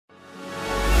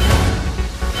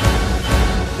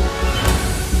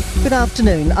Good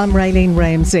afternoon, I'm Raylene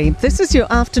Ramsey. This is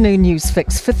your afternoon news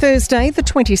fix for Thursday, the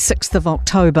 26th of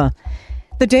October.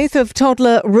 The death of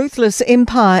toddler Ruthless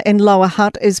Empire in Lower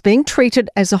Hutt is being treated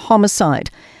as a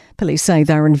homicide. Police say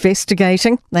they're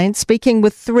investigating and speaking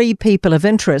with 3 people of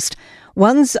interest.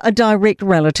 One's a direct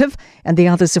relative and the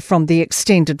others are from the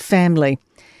extended family.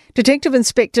 Detective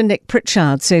Inspector Nick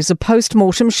Pritchard says a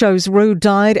post-mortem shows Roo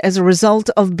died as a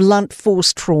result of blunt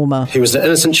force trauma. He was an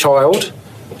innocent child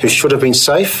who should have been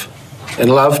safe and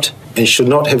loved and should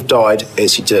not have died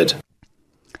as he did.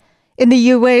 In the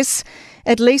US,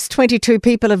 at least 22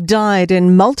 people have died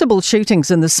in multiple shootings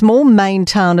in the small Maine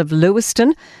town of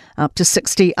Lewiston. Up to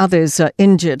 60 others are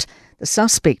injured. The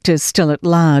suspect is still at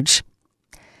large.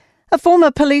 A former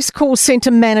police call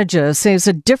centre manager says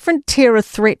a different terror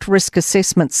threat risk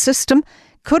assessment system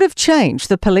could have changed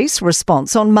the police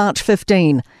response on March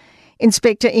 15.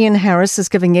 Inspector Ian Harris is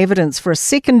giving evidence for a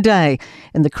second day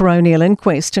in the coronial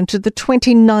inquest into the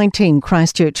 2019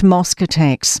 Christchurch mosque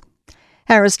attacks.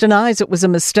 Harris denies it was a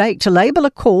mistake to label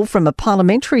a call from a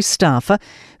parliamentary staffer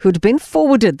who'd been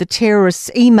forwarded the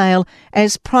terrorist's email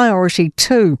as priority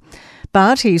 2.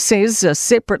 But he says a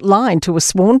separate line to a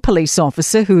sworn police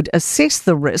officer who'd assessed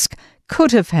the risk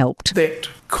could have helped. That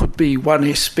could be one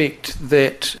aspect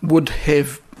that would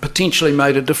have potentially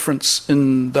made a difference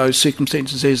in those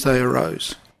circumstances as they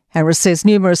arose. Harris says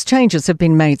numerous changes have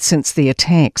been made since the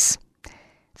attacks.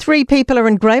 3 people are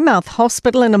in Greymouth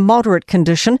Hospital in a moderate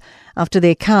condition after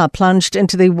their car plunged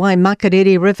into the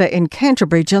Waimakariri River in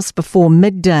Canterbury just before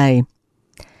midday.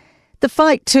 The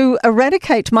fight to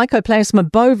eradicate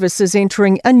Mycoplasma bovis is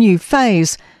entering a new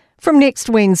phase. From next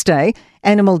Wednesday,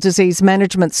 Animal Disease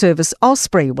Management Service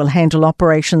Osprey will handle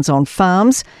operations on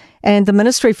farms, and the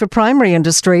Ministry for Primary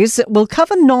Industries will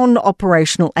cover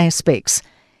non-operational aspects.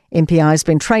 MPI has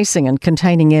been tracing and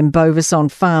containing M. bovis on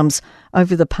farms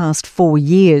over the past 4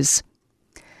 years.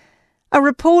 A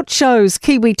report shows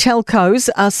Kiwi telcos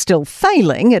are still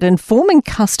failing at informing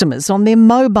customers on their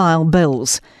mobile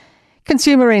bills.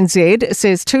 Consumer NZ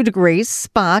says 2 Degrees,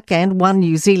 Spark and One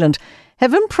New Zealand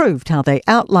have improved how they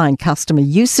outline customer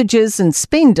usages and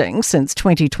spending since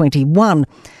 2021,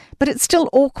 but it's still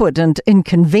awkward and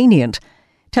inconvenient.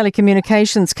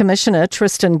 Telecommunications Commissioner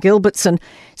Tristan Gilbertson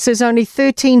says only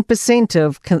 13%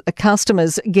 of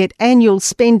customers get annual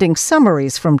spending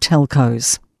summaries from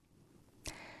telcos.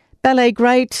 Ballet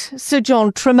great Sir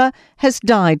John Trimmer has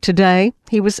died today.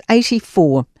 He was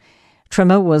 84.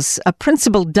 Trimmer was a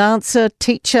principal dancer,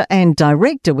 teacher and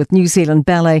director with New Zealand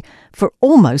Ballet for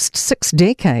almost 6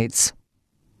 decades.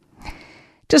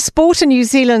 To sport, in New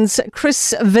Zealand's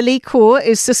Chris Villicourt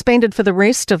is suspended for the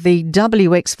rest of the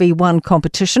WXV1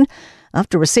 competition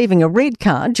after receiving a red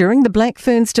card during the Black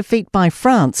Ferns' defeat by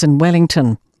France in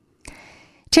Wellington.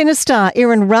 Tennis star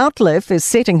Erin Routliffe is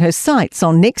setting her sights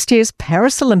on next year's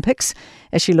Paris Olympics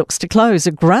as she looks to close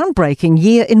a groundbreaking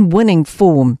year in winning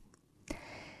form.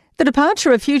 The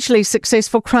departure of hugely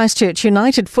successful Christchurch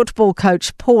United football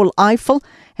coach Paul Eiffel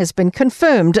has been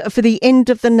confirmed for the end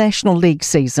of the National League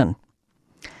season.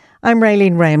 I'm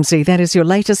Raylene Ramsey. That is your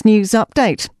latest news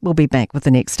update. We'll be back with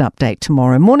the next update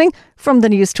tomorrow morning from the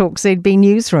Newstalk ZB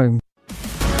newsroom.